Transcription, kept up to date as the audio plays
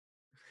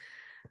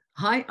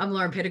Hi, I'm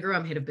Lauren Pettigrew.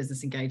 I'm Head of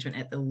Business Engagement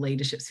at the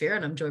Leadership Sphere,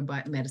 and I'm joined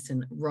by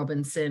Madison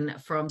Robinson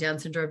from Down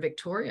Syndrome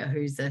Victoria,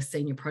 who's a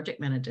Senior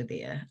Project Manager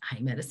there.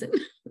 Hey, Madison.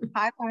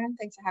 Hi, Lauren.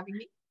 Thanks for having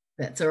me.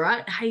 That's all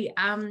right. Hey,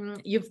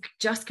 you've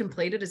just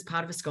completed as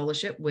part of a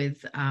scholarship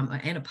with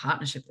and a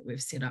partnership that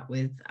we've set up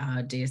with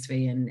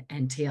DSV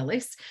and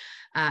TLS,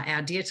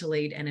 our Dare to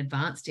Lead and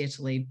Advanced Dare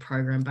to Lead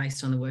program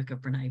based on the work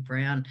of Brene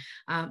Brown.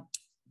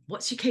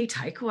 What's your key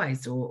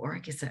takeaways or I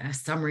guess a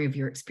summary of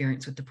your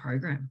experience with the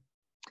program?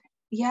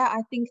 Yeah,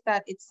 I think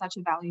that it's such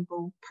a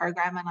valuable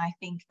program, and I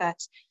think that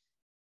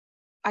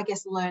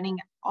learning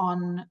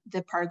on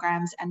the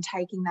programs and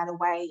taking that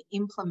away,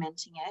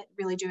 implementing it,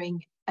 really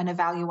doing an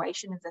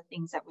evaluation of the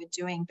things that we're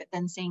doing, but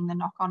then seeing the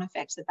knock-on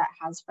effects that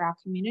has for our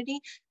community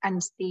and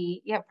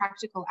the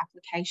practical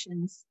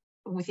applications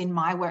within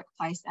my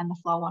workplace and the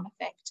flow-on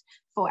effect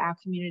for our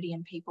community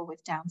and people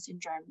with Down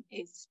syndrome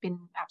has been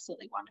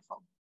absolutely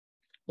wonderful.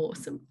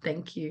 Awesome.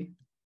 Thank you.